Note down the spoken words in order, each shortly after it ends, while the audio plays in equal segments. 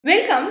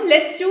Welcome.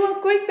 Let's do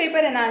a quick paper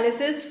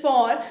analysis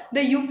for the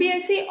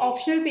UPSC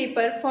optional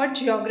paper for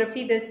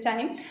geography this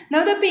time.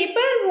 Now the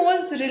paper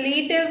was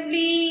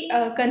relatively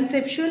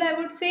conceptual, I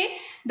would say.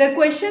 The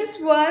questions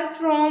were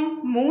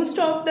from most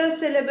of the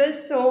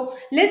syllabus, so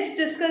let's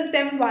discuss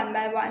them one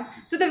by one.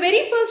 So the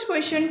very first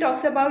question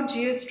talks about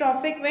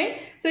geostrophic wind.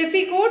 So if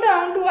we go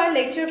down to our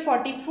lecture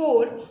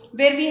 44,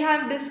 where we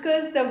have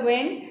discussed the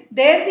wind,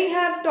 there we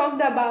have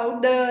talked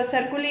about the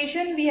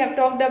circulation, we have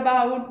talked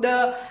about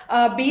the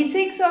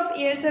basics of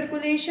air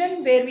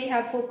circulation, where we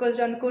have focused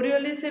on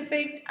Coriolis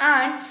effect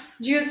and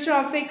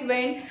geostrophic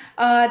wind.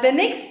 The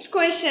next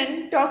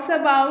question talks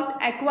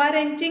about aqua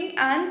ranching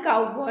and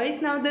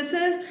cowboys. Now this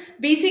is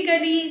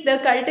basically the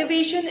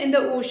cultivation in the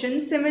ocean,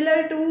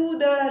 similar to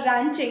the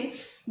ranching.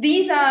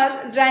 These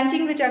are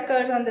ranching which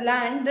occurs on the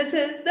land. This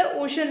is the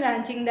ocean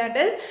ranching, that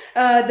is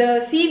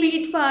the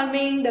seaweed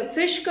farming, the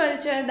fish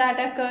culture that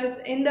occurs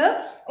in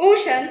the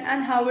ocean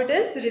and how it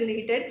is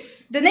related.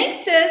 The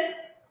next is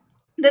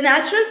the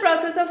natural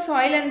process of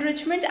soil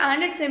enrichment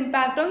and its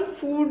impact on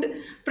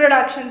food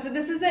production. So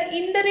this is an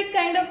indirect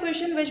kind of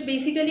question which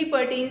basically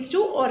pertains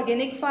to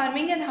organic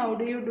farming and how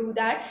do you do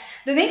that.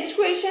 The next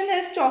question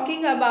is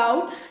talking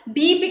about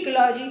deep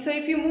ecology. So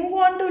if you move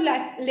on to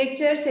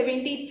lecture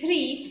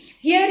 73,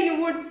 here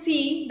you would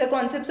see the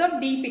concepts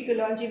of deep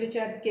ecology which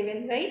are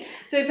given, right?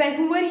 So if I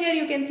hover here,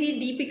 you can see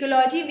deep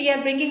ecology. We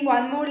are bringing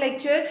one more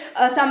lecture.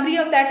 A summary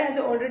of that has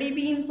already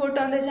been put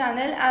on the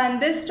channel, and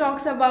this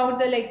talks about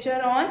the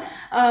lecture on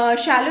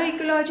shallow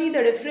ecology,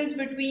 the difference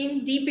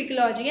between deep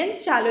ecology and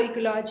shallow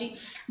ecology.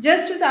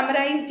 Just to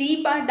summarize,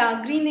 deep are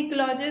dark green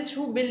ecologists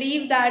who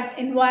believe that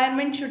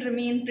environment should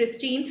remain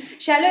pristine.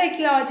 Shallow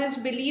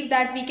ecologists believe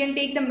that we can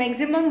take the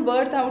maximum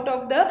worth out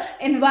of the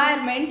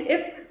environment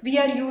if we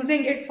are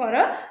using it for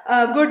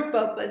a good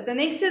purpose. The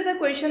next is a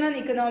question on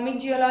economic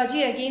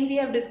geology. Again, we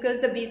have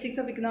discussed the basics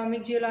of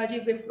economic geology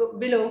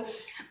below.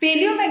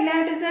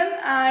 Paleomagnetism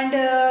and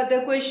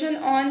the question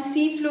on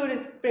sea floor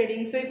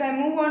spreading. So if I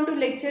move on to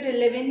lecture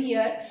 11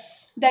 here,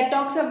 that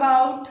talks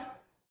about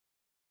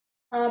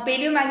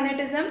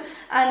paleomagnetism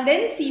and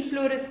then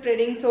seafloor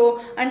spreading. So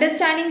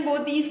understanding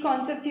both these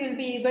concepts, you will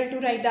be able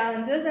to write the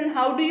answers, and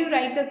how do you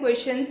write the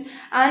questions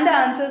and the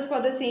answers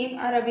for the same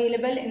are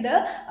available in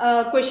the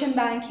question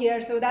bank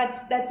here. So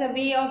that's a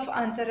way of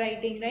answer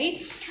writing, right?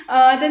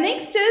 The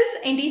next is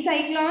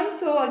anticyclone.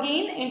 So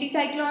again,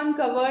 anticyclone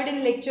covered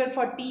in lecture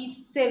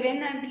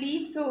 47, I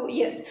believe. So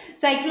yes,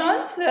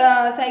 cyclones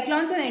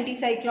and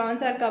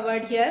anticyclones are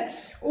covered here.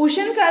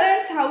 Ocean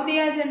currents, how they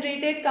are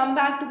generated, come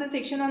back to the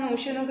section on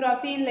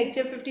oceanography in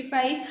lecture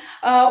 55.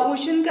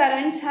 Ocean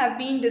currents have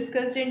been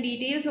discussed in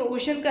detail. So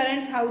ocean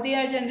currents, how they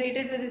are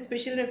generated with a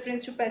special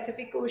reference to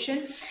Pacific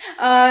Ocean.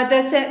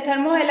 The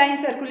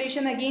thermohaline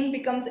circulation again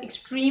becomes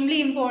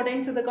extremely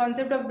important. So the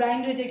concept of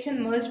brine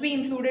rejection must be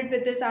included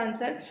with this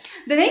answer.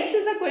 The next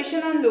is a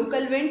question on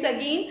local winds.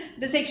 Again,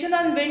 the section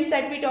on winds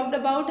that we talked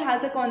about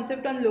has a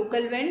concept on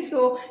local winds.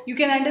 So you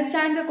can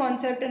understand the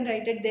concept and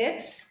write it there.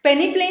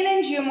 Peneplain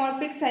and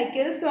geomorphic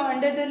cycles. So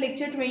under the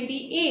lecture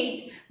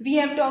 28, we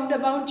have talked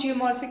about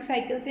geomorphic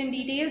cycles in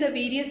detail, the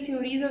various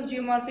theories of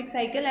geomorphic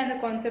cycle and the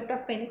concept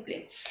of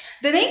peneplain.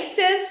 The next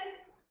is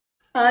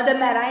the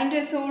marine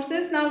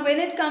resources. Now when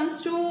it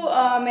comes to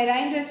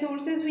marine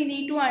resources, we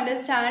need to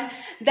understand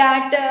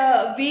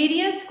that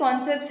various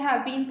concepts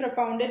have been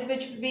propounded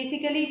which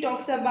basically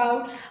talks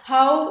about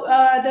how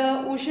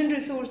the ocean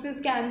resources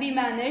can be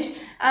managed,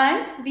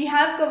 and we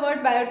have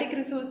covered biotic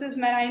resources,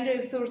 marine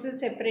resources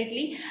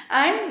separately,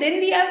 and then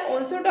we have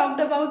also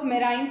talked about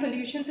marine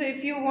pollution. So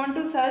if you want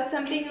to search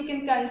something, you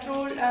can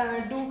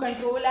do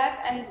control F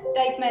and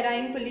type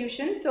marine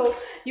pollution. So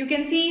you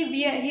can see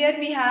here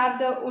we have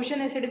the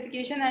ocean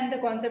acidification and the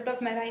concept of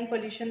marine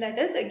pollution that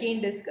is again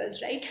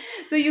discussed, right?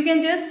 So you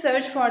can just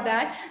search for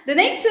that. The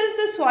next is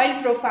the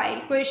soil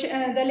profile.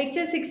 The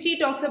lecture 60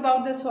 talks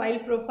about the soil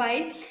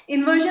profile.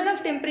 Inversion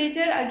of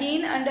temperature,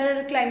 again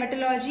under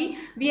climatology,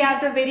 we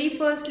have the very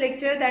first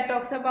lecture that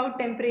talks about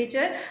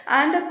temperature,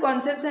 and the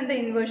concepts and the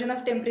inversion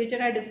of temperature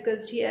are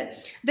discussed here.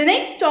 The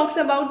next talks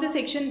about the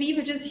section B,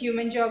 which is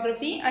human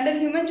geography. Under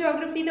human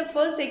geography, the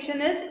first section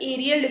is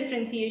areal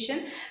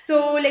differentiation.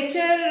 So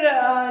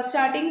lecture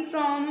starting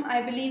from,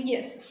 I believe,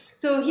 yes.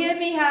 So here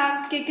we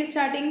have kick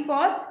starting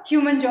for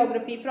human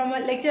geography. From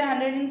lecture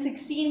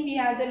 116, we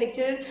have the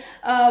lecture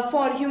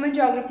for human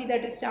geography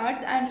that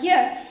starts, and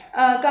here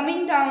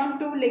coming down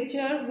to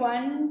lecture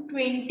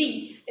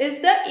 120 is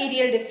the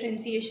areal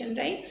differentiation,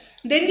 right?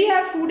 Then we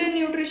have food and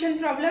nutrition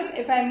problem.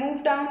 If I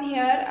move down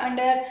here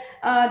under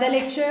the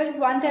lecture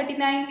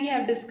 139, we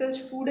have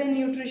discussed food and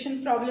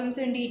nutrition problems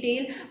in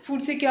detail.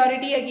 Food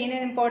security, again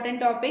an important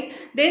topic.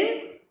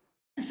 Then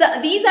so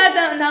these are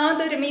now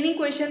the remaining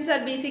questions are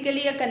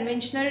basically a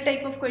conventional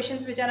type of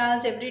questions which are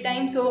asked every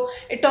time. So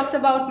it talks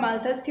about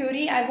Malthus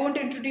theory. I won't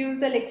introduce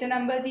the lecture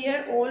numbers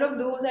here. All of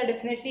those are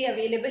definitely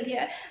available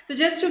here. So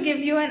just to give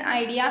you an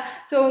idea,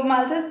 so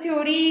Malthus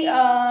theory,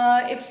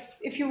 if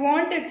if you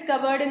want, it's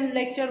covered in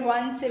lecture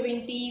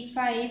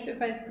 175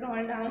 if I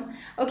scroll down.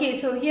 Okay,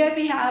 so here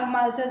we have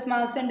Malthus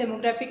marks and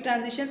demographic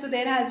transition. So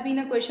there has been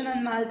a question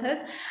on Malthus.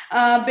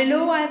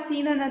 Below I have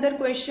seen another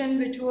question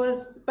which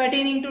was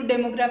pertaining to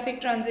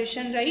demographic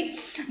transition, right?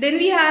 Then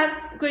we have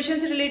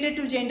questions related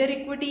to gender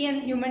equity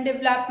and human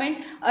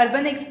development,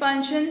 urban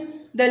expansion,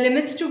 the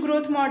limits to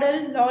growth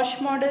model, Losch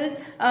model,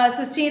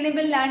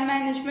 sustainable land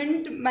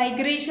management,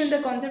 migration, the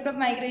concept of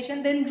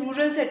migration, then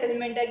rural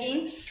settlement.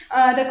 Again,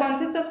 the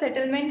concepts of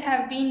settlement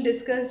have been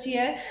discussed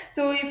here.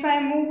 So if I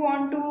move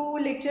on to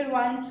lecture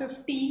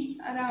 150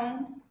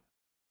 around,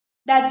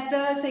 that's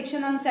the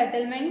section on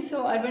settlement.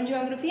 So urban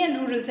geography and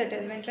rural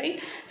settlement,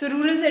 right? So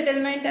rural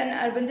settlement and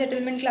urban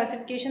settlement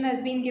classification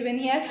has been given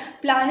here.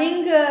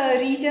 Planning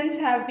regions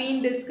have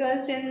been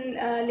discussed in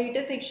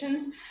later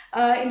sections,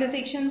 in the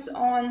sections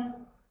on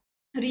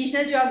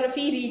regional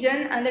geography,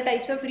 region and the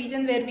types of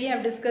region, where we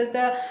have discussed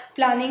the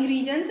planning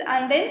regions.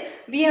 And then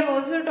we have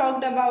also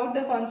talked about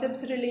the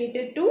concepts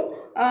related to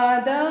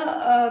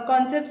the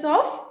concepts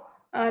of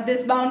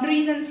this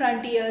boundaries and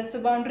frontiers.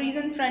 So boundaries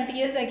and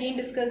frontiers again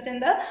discussed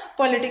in the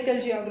political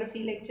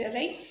geography lecture,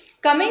 right?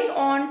 Coming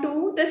on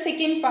to the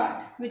second part,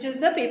 which is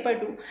the paper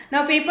 2.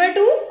 Now paper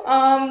 2,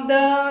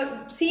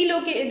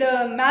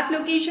 the map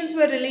locations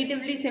were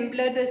relatively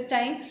simpler this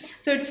time,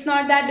 so it's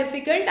not that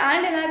difficult.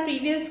 And in our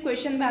previous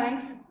question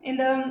banks, in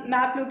the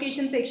map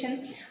location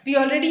section, we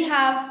already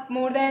have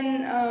more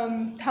than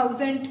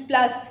 1000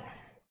 plus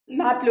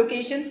map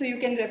locations, so you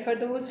can refer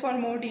those for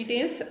more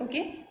details.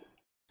 Okay.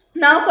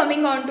 Now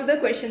coming on to the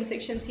question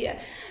sections here.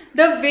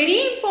 The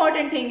very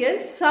important thing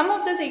is some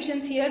of the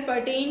sections here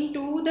pertain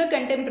to the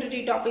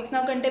contemporary topics.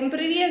 Now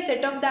contemporary, a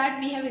set of that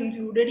we have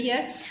included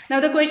here. Now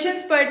the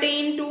questions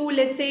pertain to,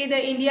 let's say,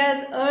 the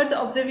India's Earth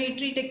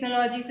Observatory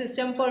Technology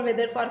System for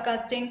weather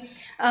forecasting,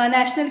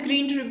 National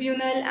Green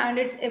Tribunal and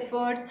its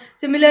efforts.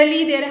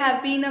 Similarly, there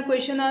have been a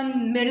question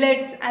on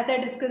millets, as I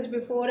discussed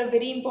before, a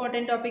very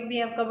important topic. We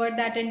have covered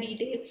that in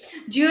detail.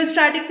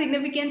 Geostrategic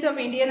significance of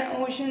Indian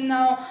Ocean.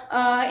 Now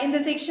in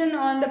the section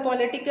on the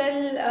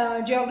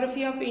political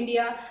geography of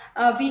India,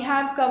 we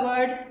have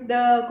covered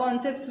the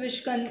concepts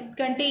which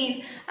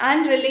contain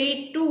and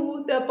relate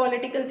to the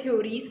political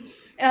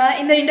theories.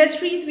 In the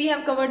industries, we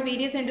have covered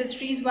various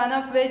industries, one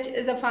of which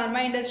is the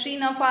pharma industry.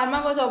 Now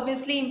pharma was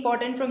obviously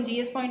important from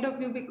GS point of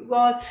view,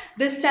 because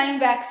this time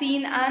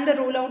vaccine and the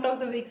rollout of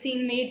the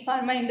vaccine made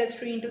pharma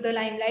industry into the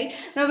limelight.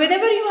 Now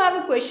whenever you have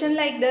a question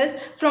like this,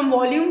 from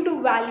volume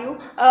to value,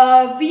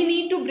 we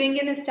need to bring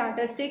in a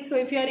statistics. So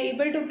if you are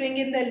able to bring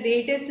in the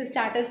latest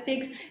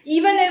statistics,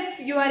 even if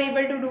you are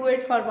able to do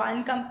it for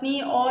one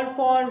company or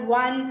for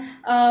one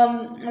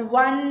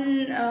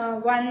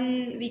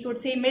we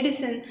could say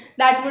medicine,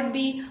 that would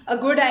be a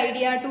good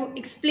idea to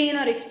explain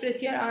or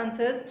express your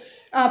answers.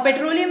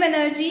 Petroleum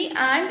energy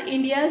and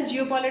India's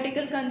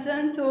geopolitical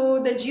concerns.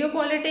 So the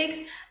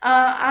geopolitics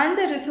and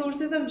the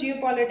resources of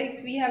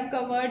geopolitics we have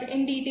covered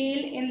in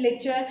detail in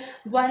lecture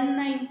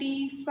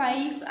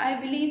 195. I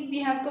believe we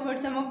have covered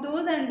some of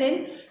those, and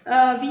then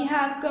we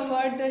have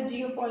covered the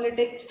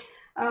geopolitics.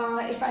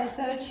 If I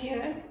search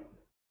here,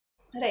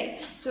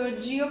 right, so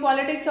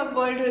geopolitics of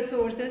world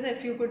resources,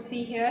 if you could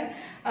see here,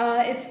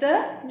 it's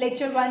the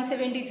lecture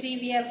 173.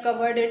 We have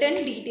covered it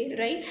in detail,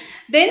 right?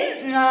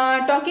 Then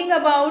talking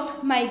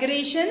about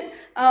migration,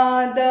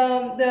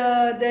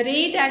 the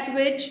rate at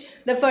which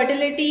the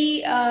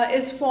fertility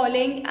is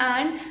falling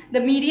and the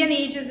median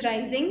age is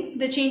rising,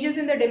 the changes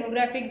in the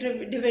demographic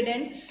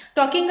dividend,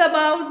 talking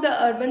about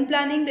the urban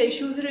planning, the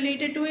issues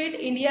related to it,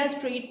 India's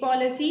trade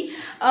policy,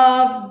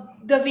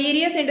 the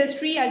various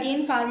industry.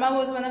 Again, pharma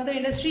was one of the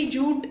industry,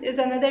 jute is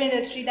another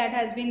industry that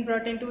has been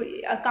brought into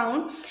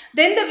account.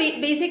 Then the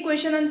basic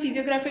question on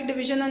physiographic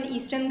division on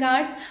Eastern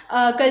Ghats,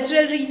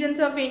 cultural regions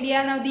of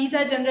India. Now these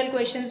are general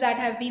questions that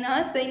have been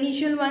asked. The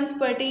initial ones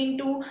pertain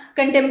to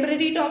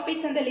contemporary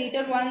topics and the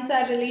later ones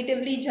are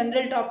relatively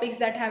general topics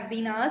that have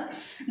been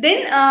asked.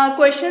 Then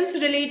questions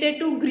related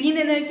to green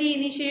energy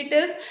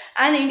initiatives,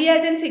 and India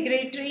as a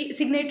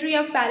signatory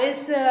of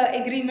Paris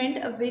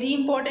Agreement, a very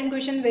important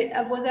question,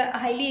 was a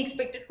highly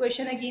expected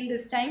question again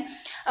this time.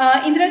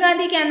 Indira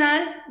Gandhi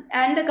Canal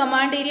and the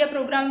command area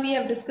program we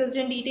have discussed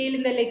in detail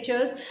in the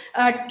lectures.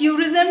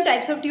 Tourism,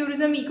 types of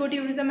tourism,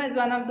 ecotourism as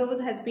one of those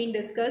has been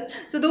discussed.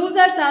 So those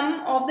are some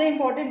of the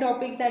important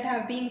topics that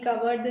have been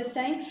covered this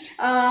time,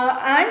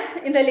 and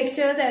in the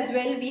lectures as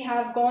well we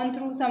have gone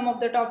through some of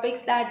the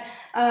topics that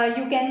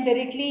you can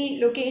directly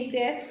locate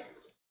there.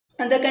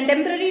 And the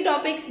contemporary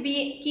topics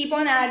we keep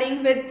on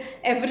adding with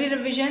every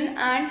revision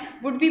and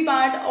would be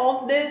part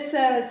of this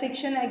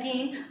section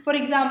again. For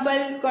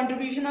example,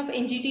 contribution of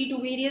NGT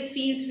to various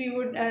fields. We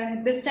would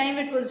this time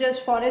it was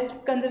just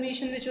forest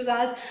conservation which was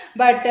asked,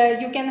 but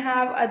you can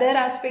have other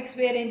aspects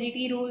where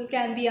NGT role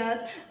can be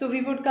asked. So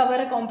we would cover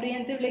a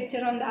comprehensive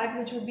lecture on that,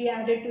 which would be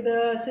added to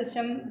the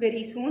system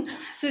very soon.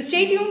 So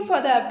stay tuned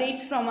for the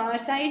updates from our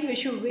side.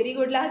 Wish you very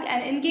good luck,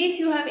 and in case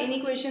you have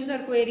any questions or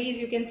queries,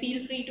 you can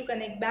feel free to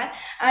connect back.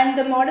 And and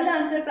the model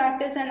answer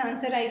practice and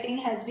answer writing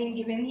has been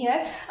given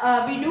here.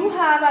 We do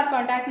have our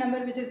contact number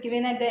which is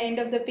given at the end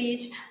of the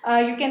page.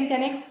 You can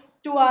connect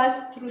to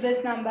us through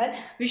this number.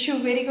 Wish you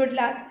very good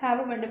luck.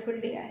 Have a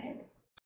wonderful day ahead.